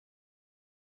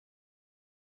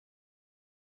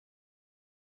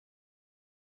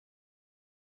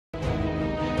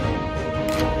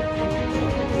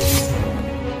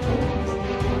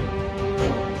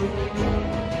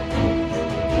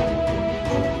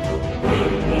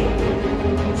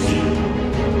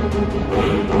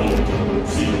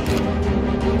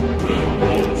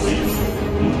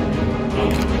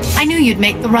you'd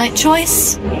make the right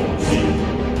choice.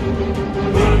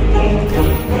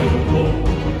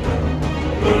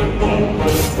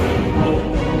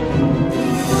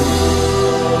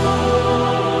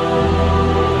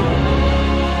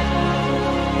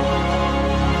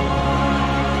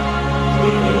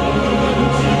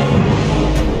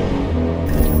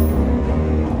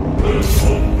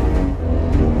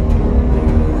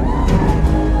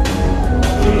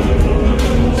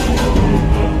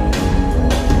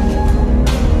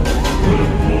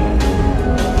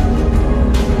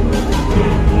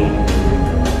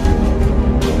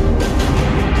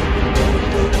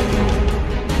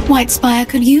 White Spire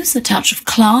could use a touch of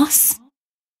class.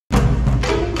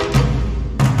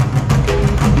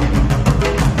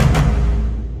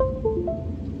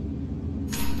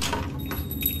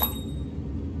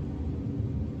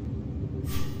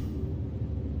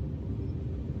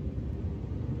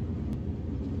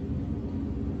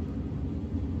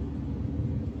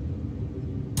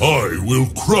 I will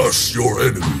crush your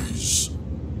enemies.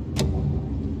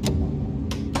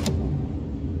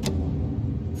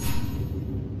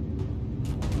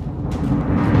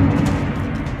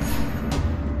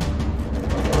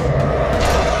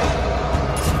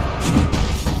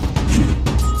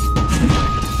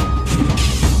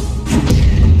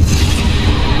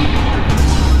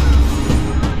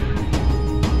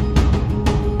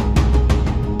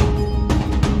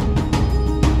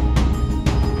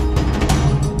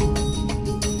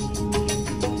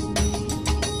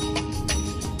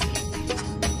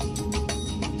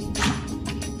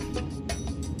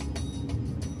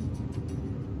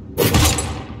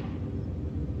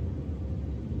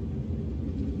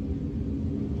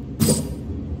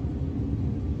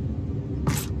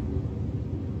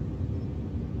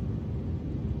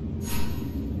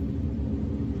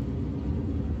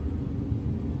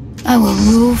 I will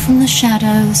rule from the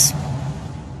shadows.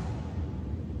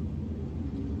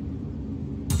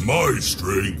 My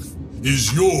strength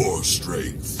is your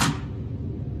strength.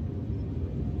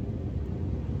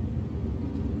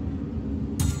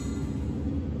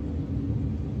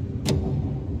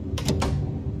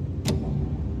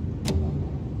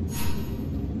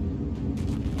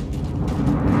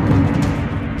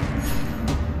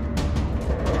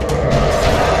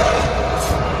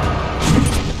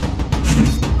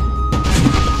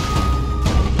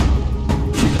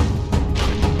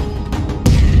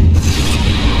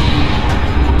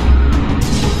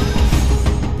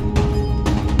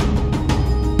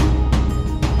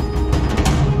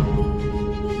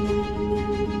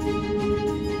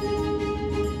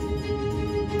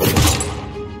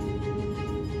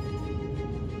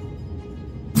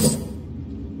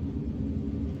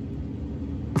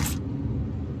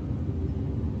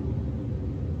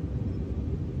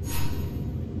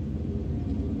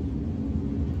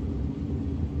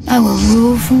 I will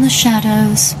rule from the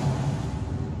shadows.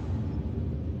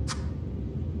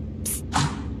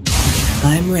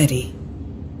 I'm ready.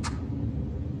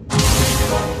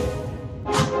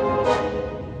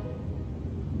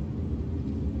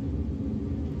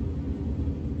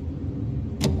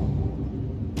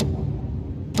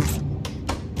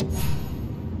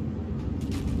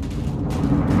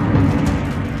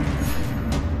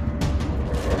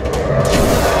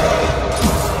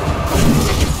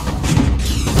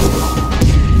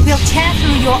 Tear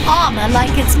through your armor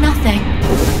like it's nothing.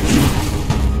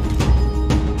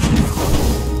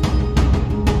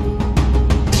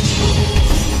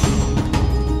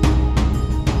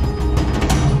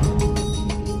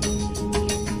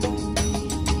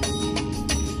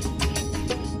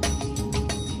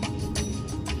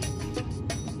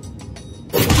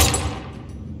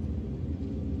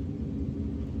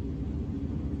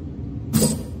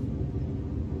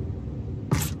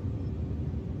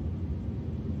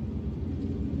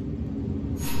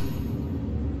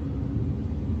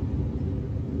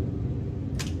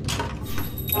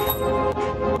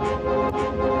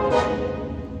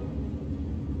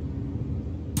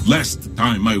 Last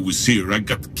time I was here, I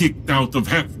got kicked out of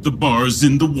half the bars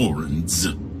in the Warrens.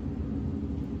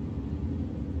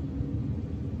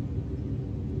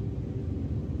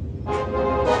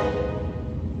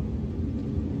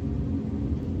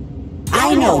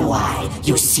 I know why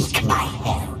you seek my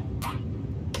help.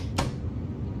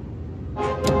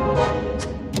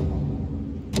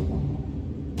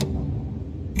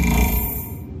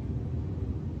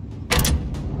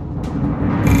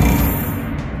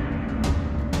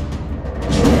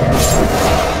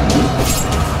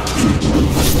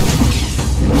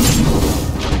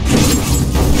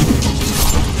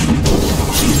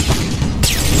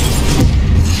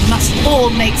 All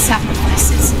make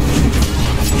sacrifices.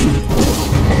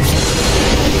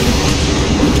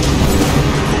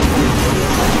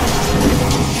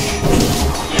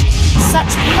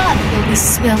 Much blood will be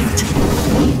spilt.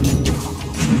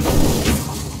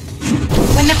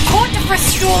 When the court of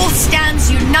Restore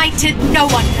stands united, no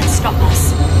one can stop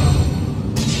us.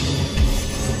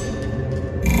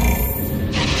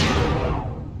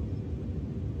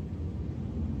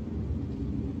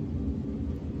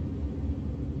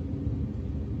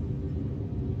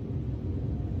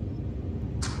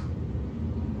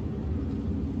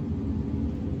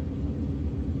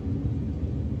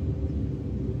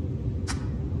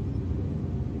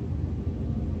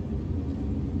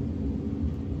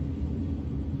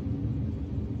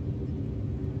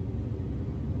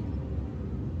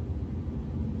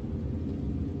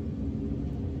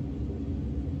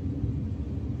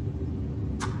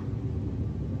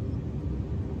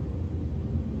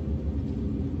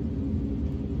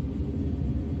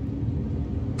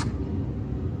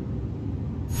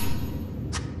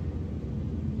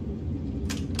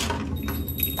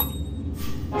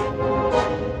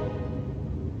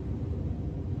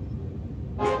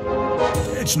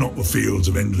 It's not the fields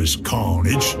of endless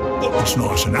carnage, but it's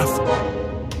nice enough.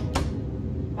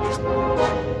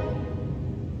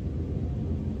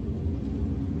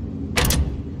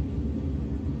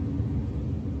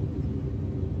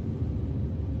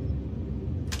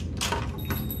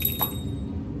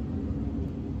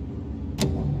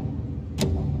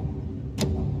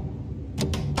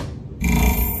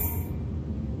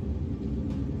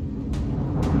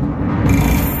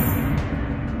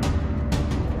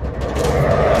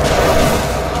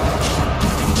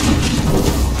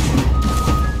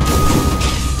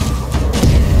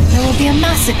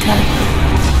 Massacre.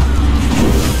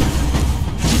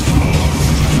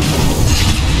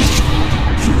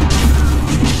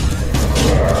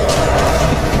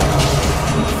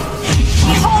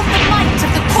 Behold the might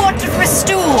of the Court of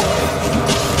Restore!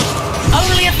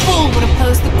 Only a fool would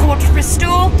oppose the Court of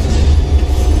Restore.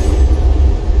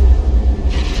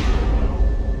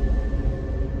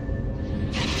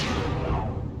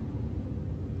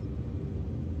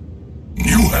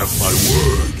 You have my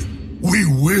word. We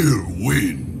will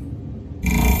win.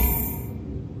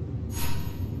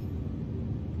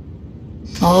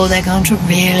 Oh, they're going to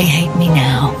really hate me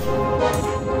now.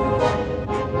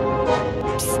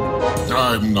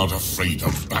 I'm not afraid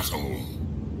of battle.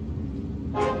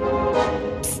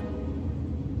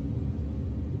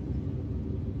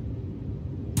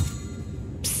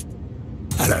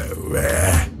 Hello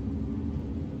there.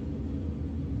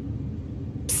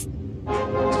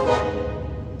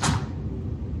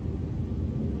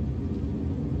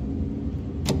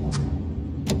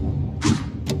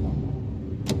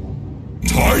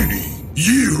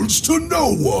 Yields to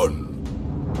no one.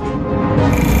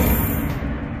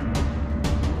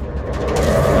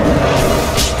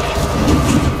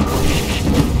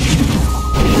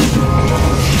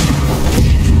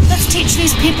 Let's teach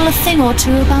these people a thing or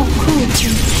two about cruelty.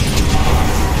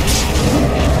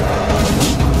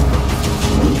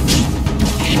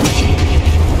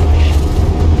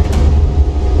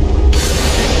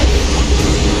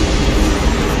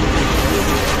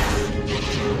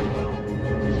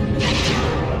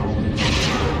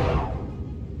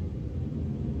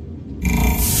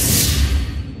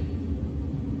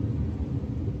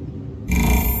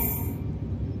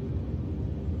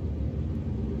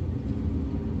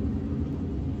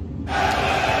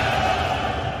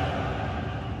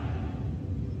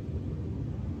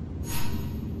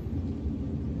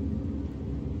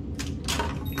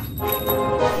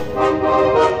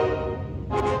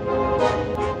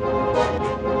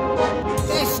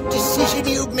 Best decision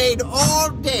you've made all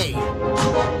day.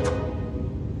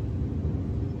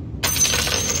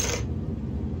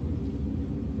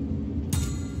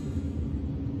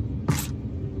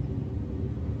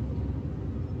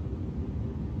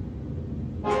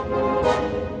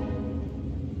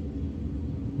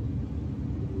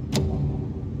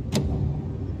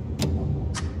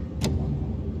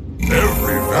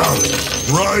 Every valley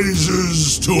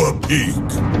rises to a peak.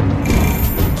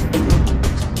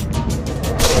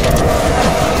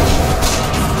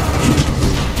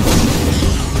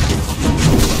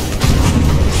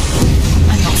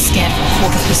 I'm not scared of the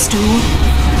Court of Restore.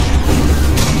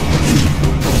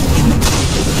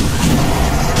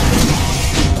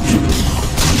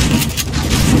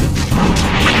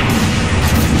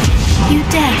 You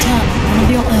dare turn one of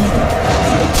your own.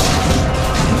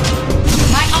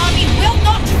 My army will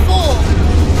not fall!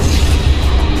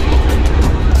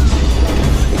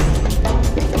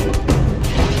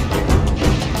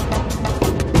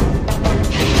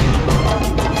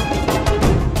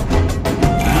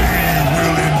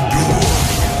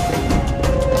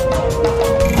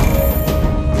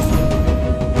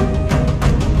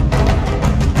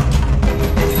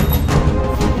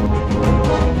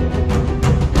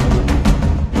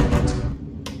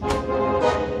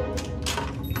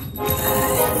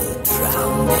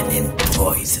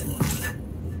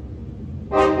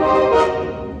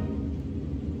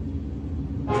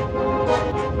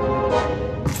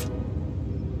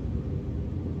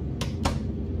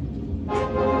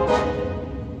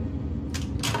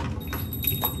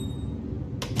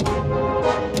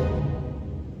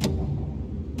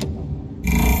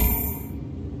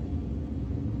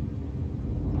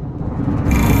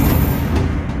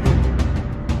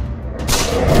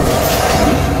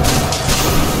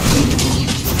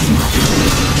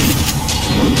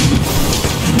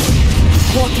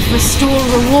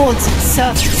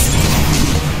 service.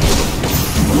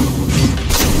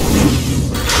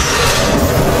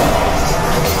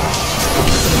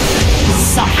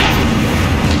 Suffer.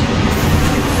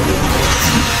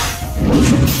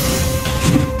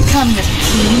 Come, little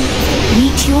king,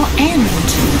 meet your end.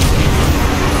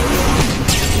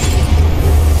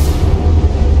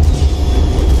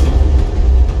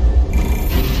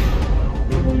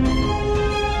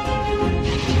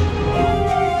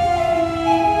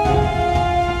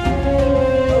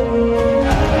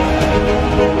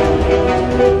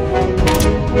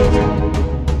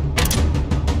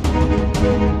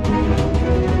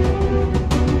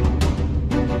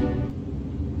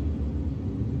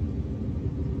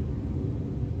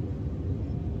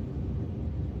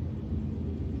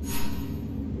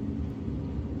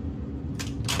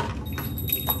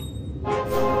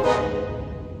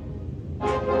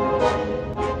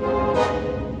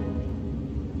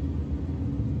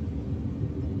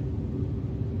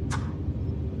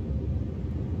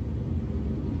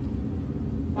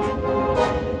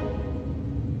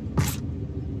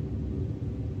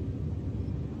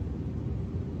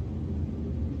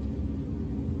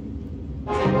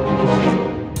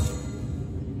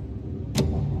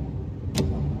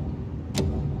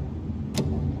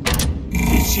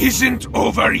 This isn't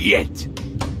over yet.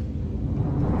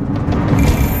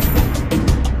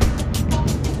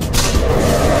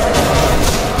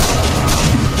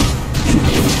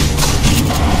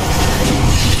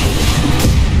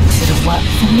 Should have worked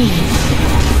for me.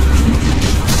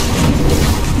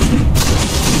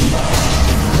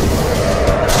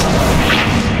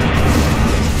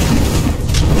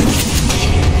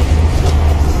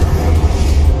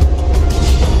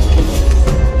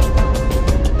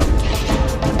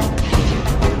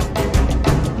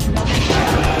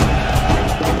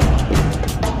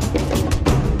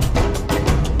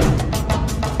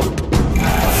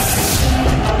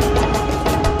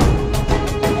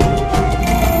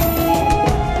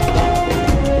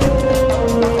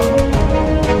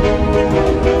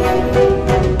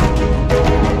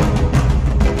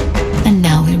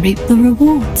 Reap the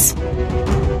rewards.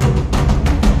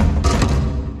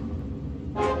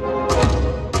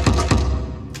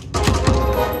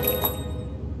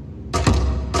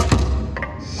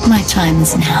 My time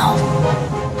is now.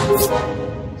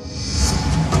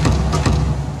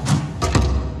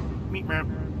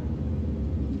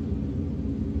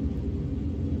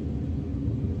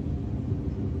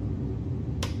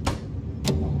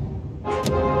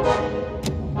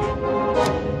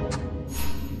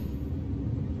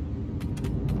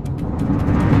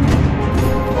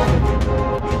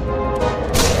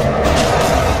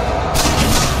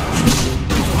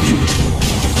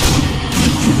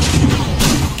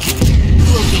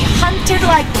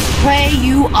 Like the prey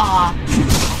you are.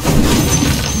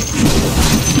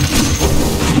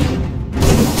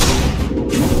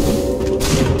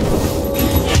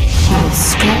 We'll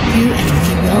stop you and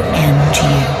we will end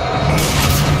you.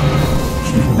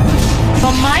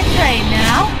 For my prey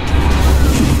now.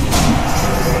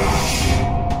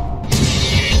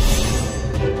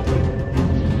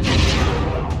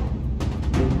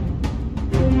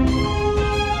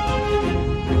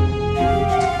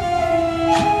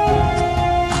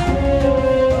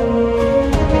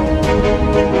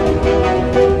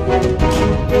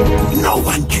 No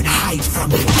one can hide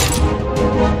from it.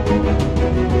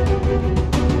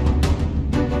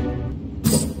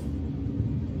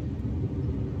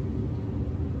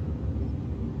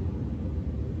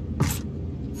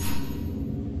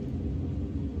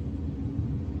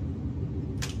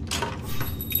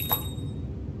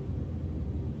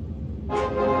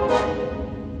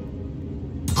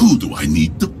 Who do I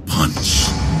need to punch?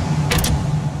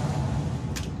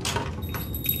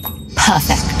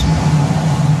 Perfect.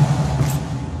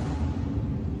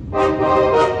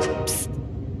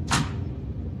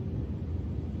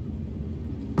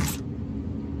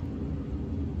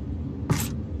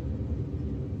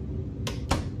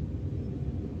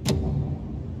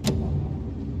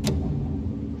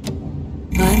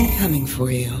 I'm coming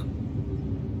for you.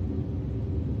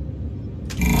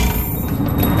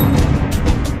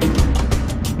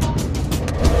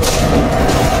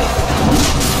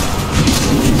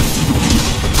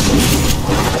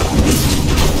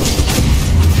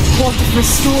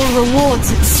 Restore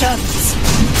rewards its service.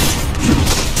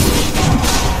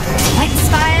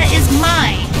 Lightspire is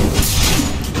mine.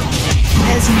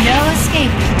 There's no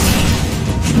escaping me.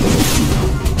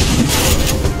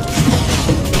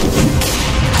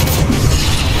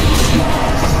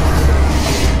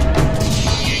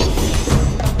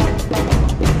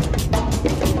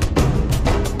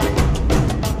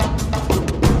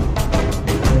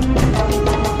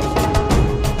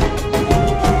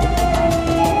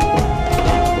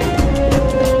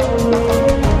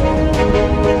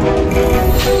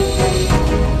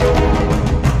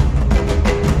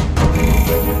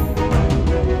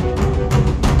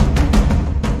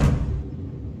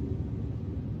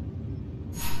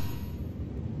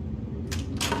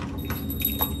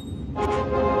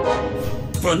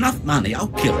 For enough money, I'll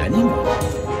kill anyone.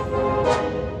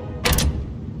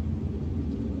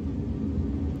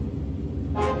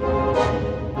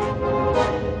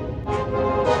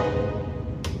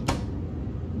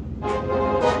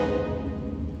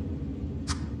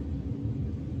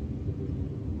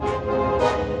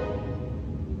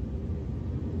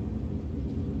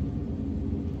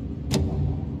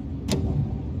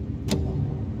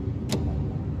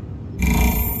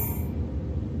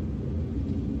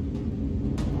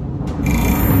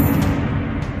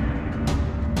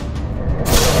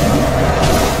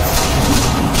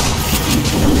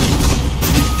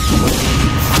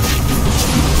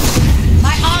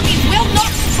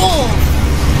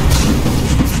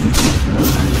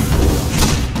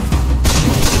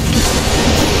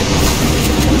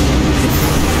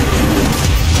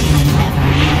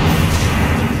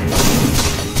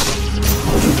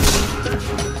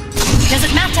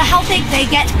 They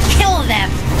get, kill them!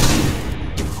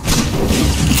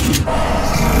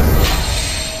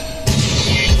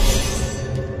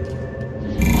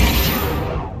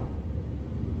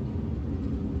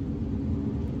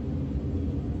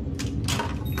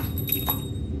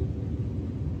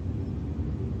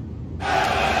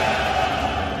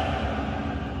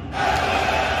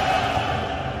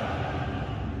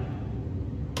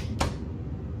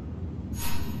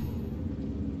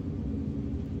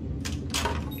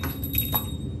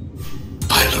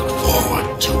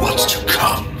 To what's to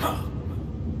come.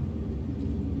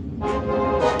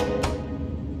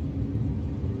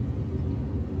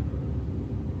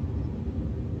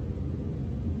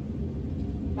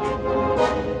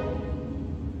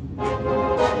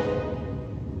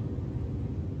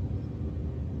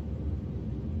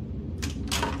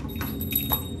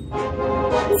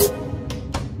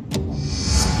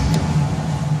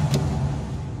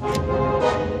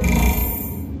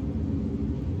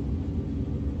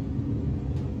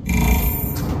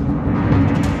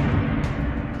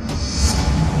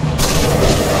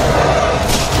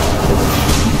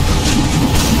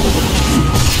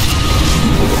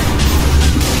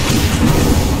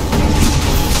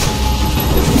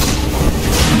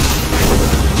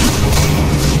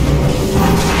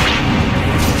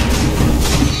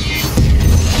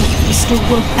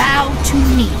 Will bow to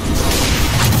me.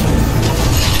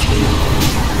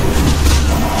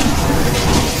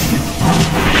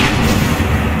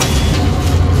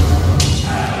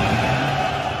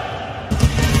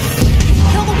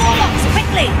 Kill the warlocks,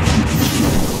 quickly!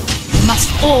 We must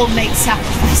all make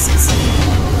sacrifices.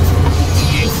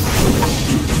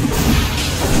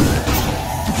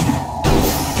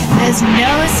 There's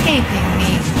no escaping me.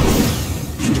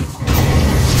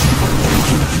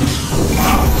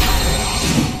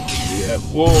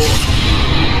 War.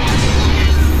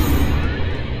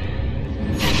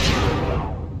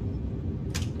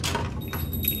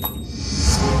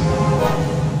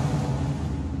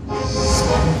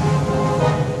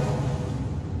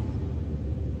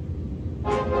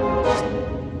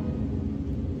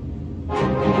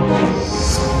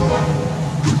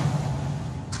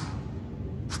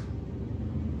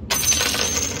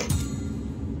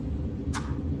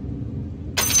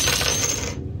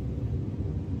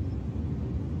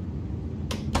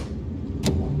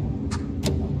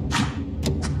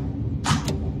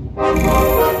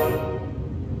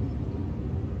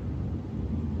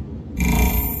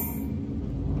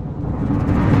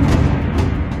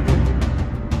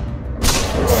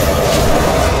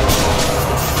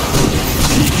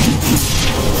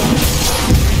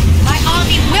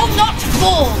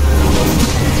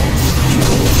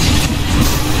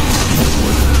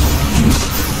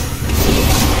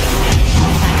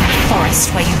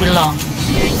 Where you belong.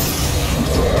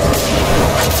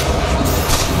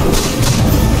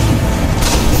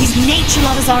 These nature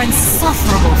lovers are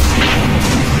insufferable.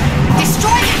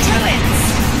 Destroy the druids!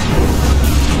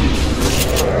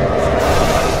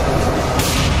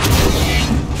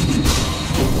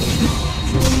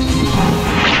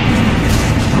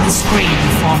 Scream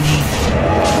for me.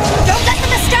 Don't let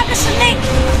them establish a link!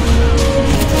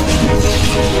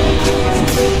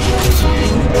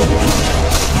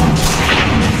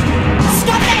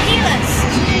 Stop their healers!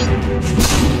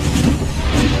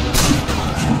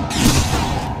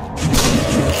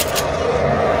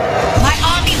 My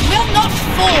army will not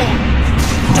fall!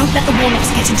 Don't let the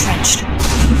warlocks get entrenched.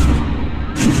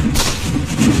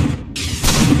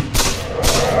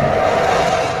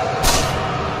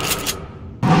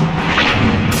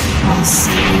 I'll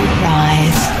see you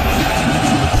rise.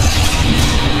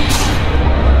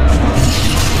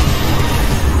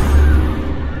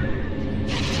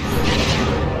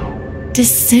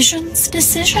 Decisions.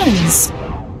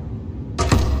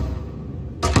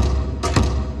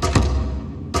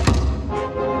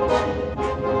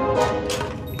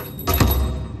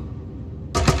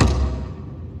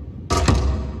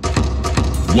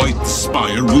 White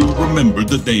Spire will remember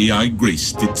the day I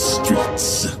graced its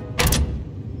streets.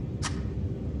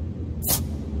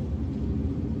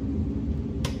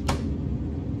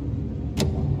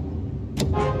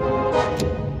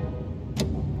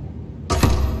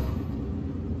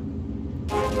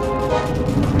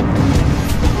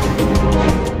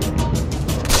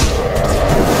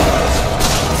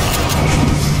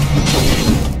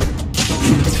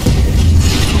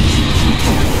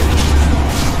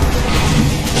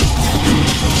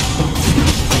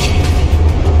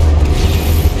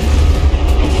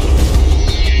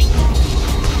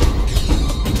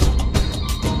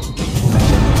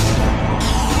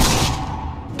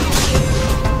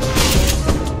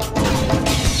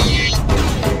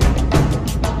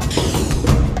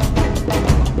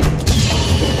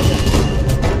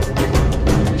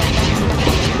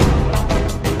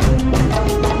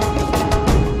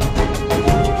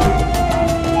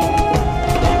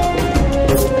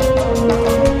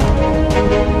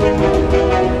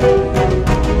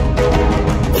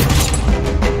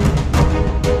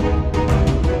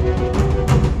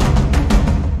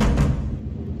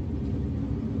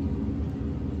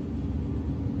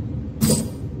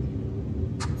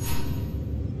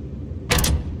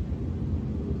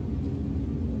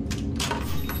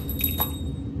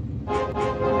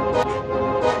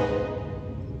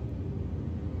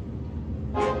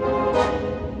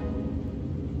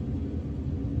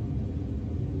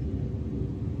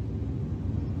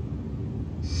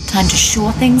 Time to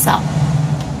shore things up.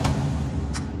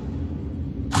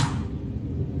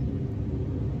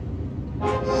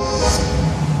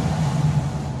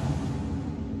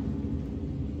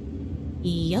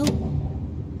 Yo.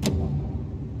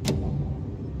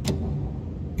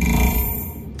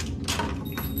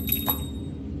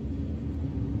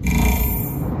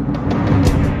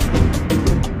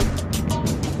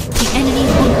 The enemy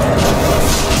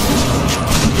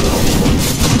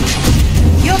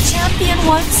Your champion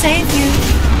won't save you.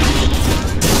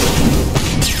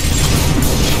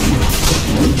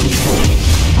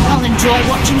 I'll enjoy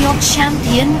watching your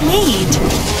champion bleed.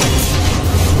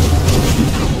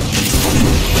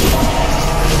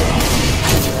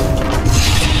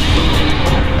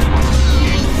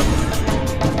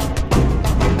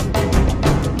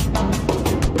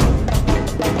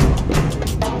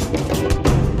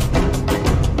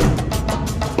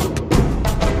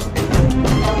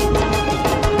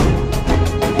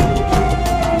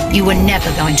 You were never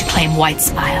going to claim White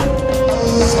Spire.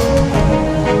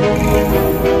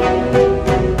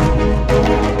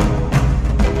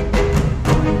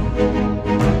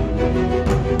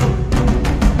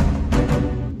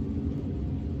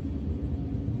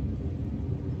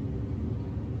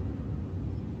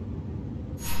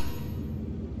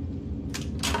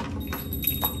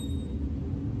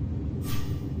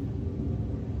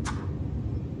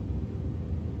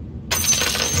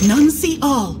 None see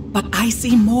all, but I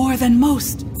see more than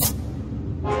most.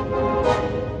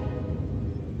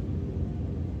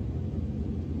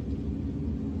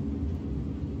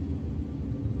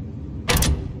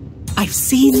 I've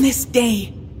seen this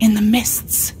day in the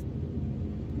mists.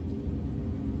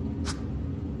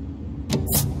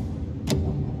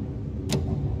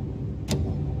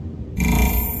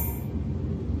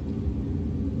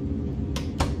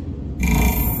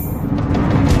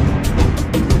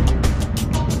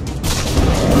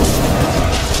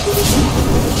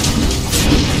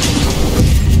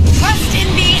 Trust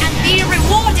in me and be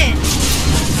rewarded!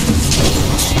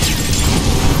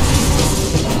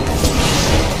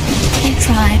 They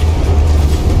tried.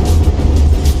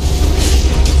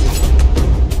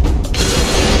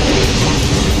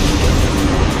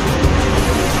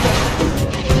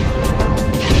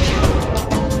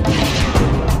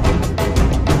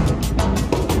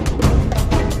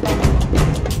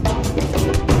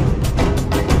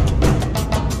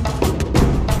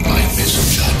 I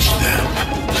misjudged them.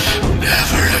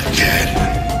 Never again.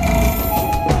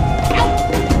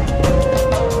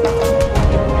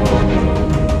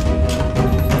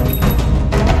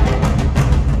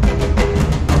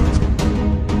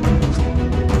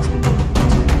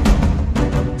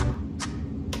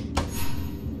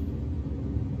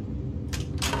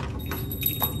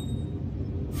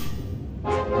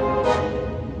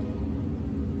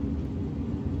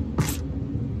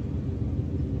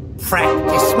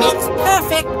 Practice makes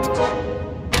perfect.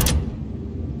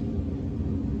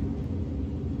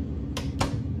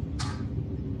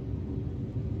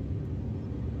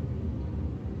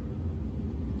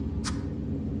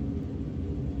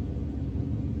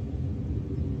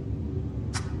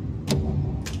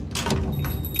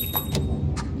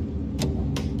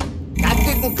 That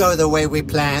didn't go the way we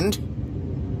planned.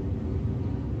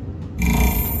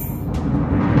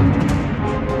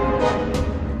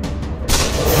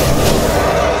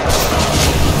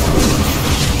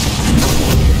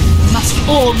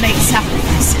 make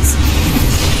sacrifices.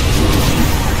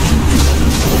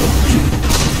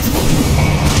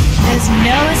 There's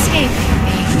no escaping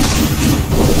me.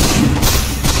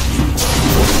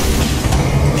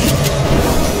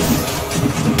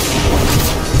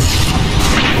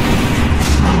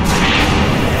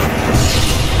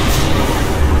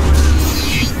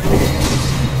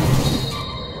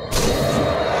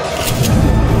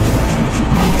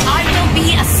 I will be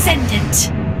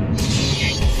ascendant.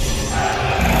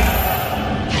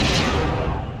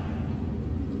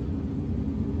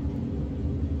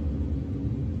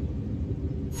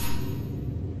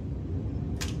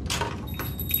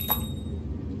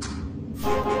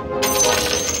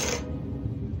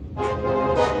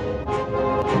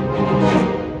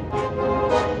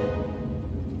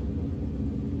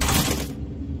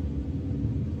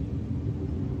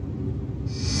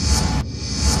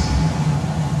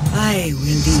 I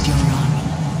will lead your army.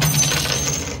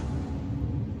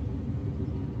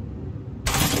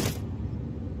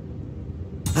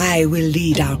 I will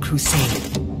lead our crusade.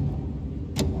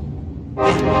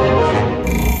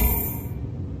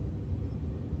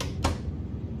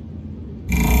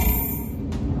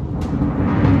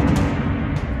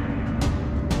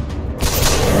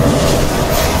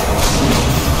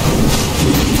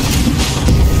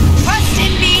 Trust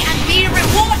in me and be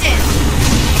rewarded.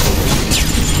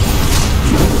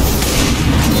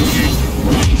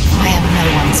 I am no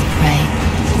one's prey.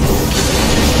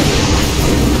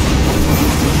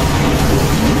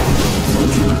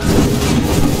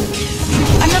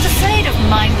 I'm not afraid of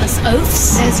mindless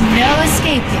oaths. There's no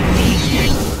escaping me.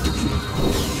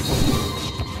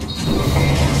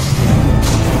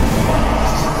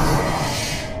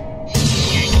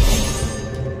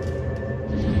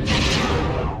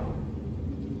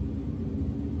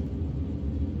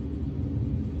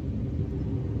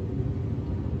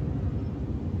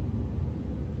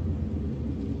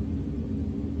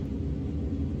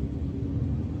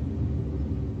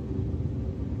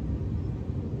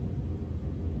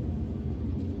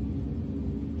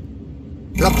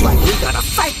 Look like we got a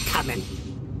fight coming.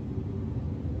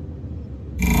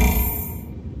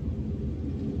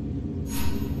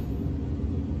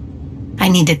 I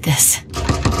needed this.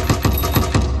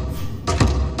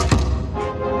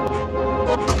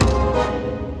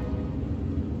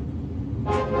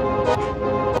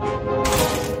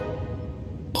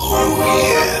 Oh,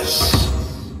 yes.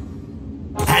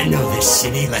 I know this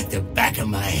city like the back of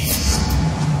my head.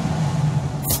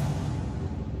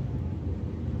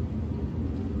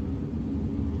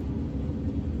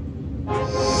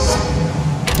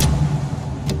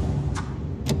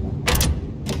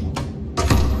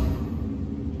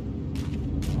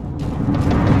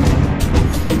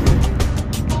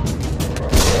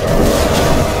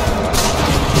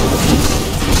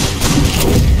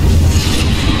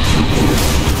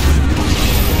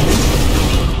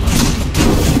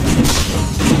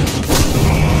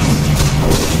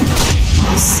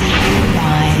 I'll see you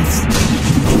rise.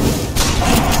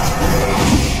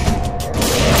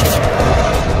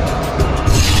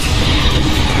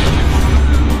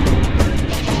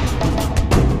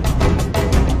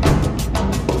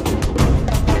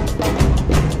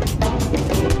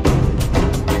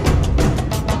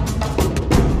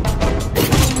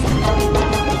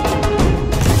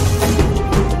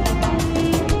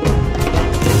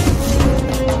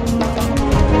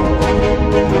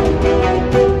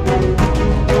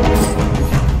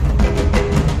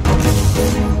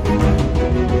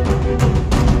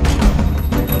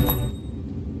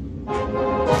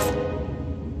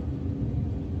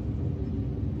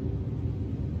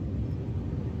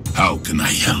 How can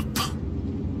I help?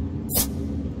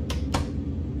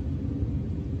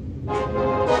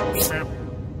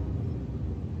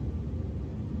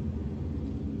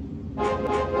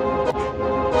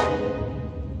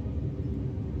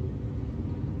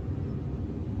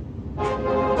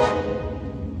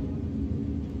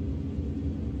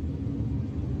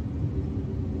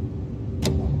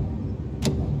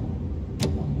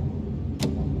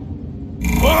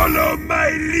 Follow my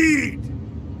lead!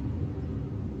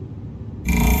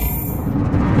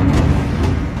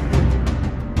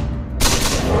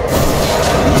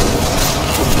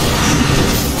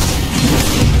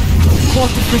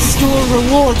 Court of Restore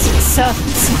rewards its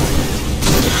servants.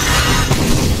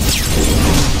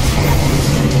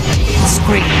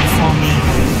 Scream for me.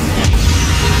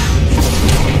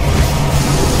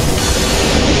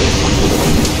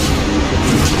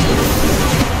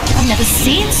 I've never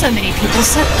seen so many people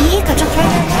so eager to throw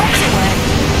their lives away.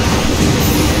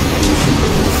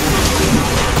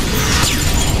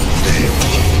 They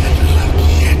won't get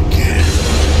lucky again.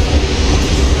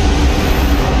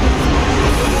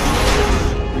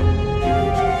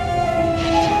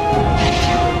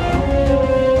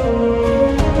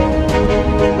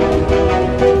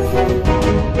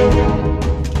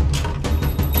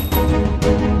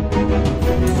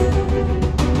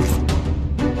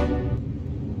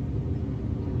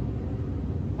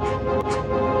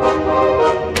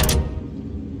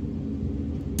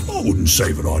 I wouldn't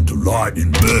say that I delight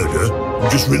in murder. I'm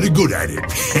just really good at it.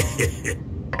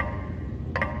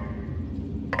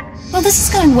 Well, this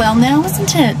is going well now,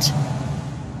 isn't it?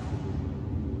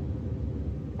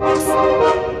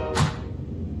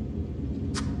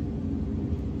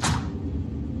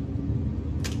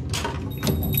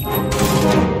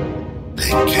 They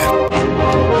can't.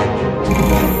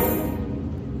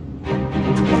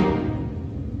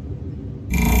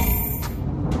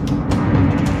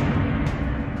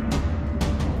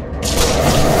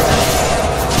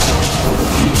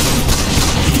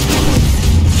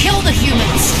 Kill the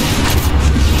humans!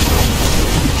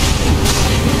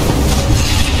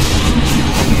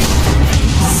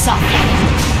 Suffer.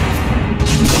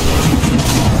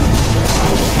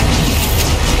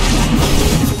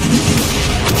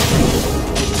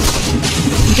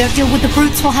 If you don't deal with the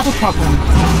brutes, we'll have a problem.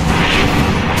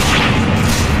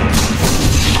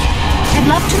 I'd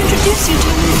love to introduce you to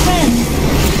a new friend.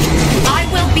 I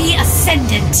will be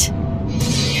Ascendant.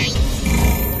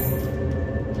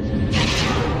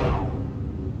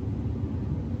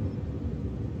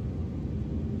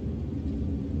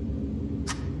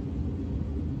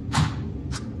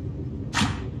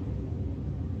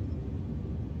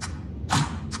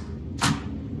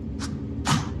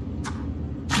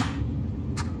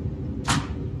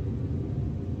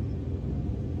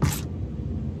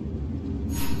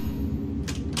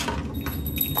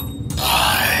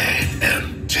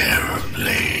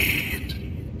 Terrorblade.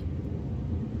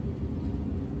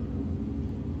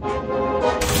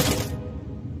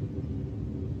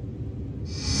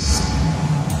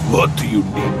 What do you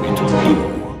need me to do?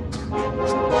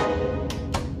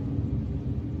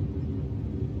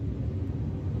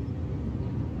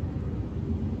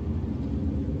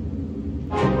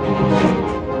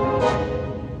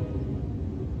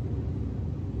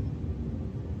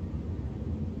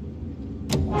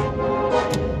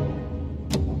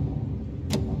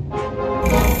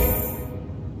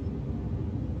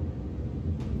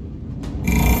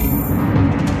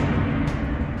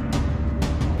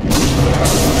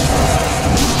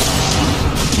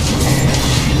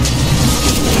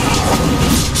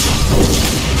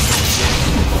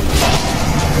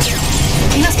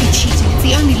 He must be cheating. It's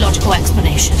the only logical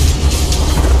explanation.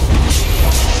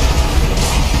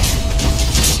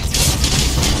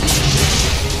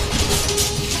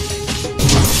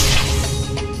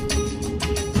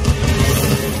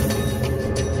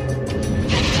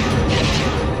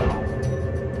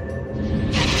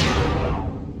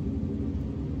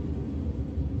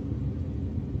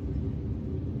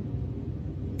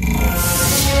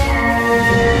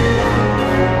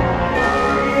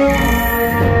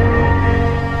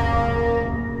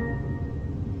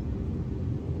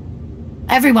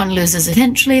 Everyone loses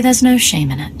eventually, there's no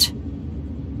shame in it.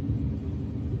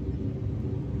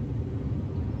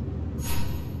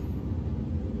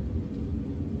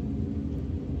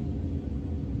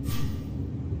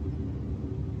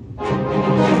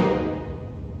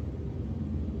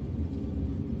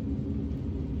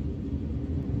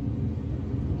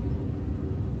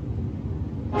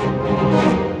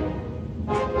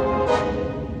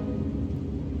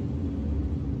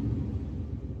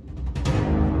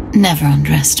 Never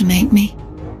underestimate me.